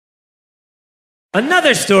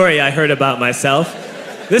Another story I heard about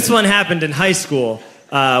myself. This one happened in high school.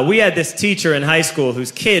 We had this teacher in high school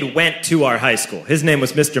whose kid went to our high school. His name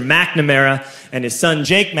was Mr. McNamara, and his son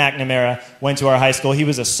Jake McNamara went to our high school. He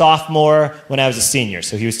was a sophomore when I was a senior,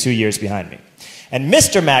 so he was 2 years behind me. And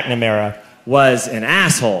Mr. McNamara was an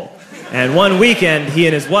asshole. And one weekend, he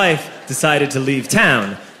and his wife decided to leave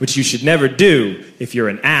town, which you should never do if you're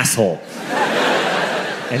an asshole.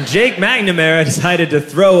 And Jake McNamara decided to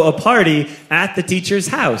throw a party at the teacher's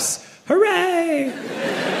house. Hooray!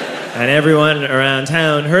 And everyone around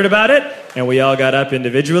town heard about it, and we all got up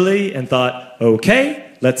individually and thought,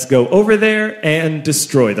 okay, let's go over there and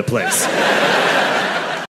destroy the place.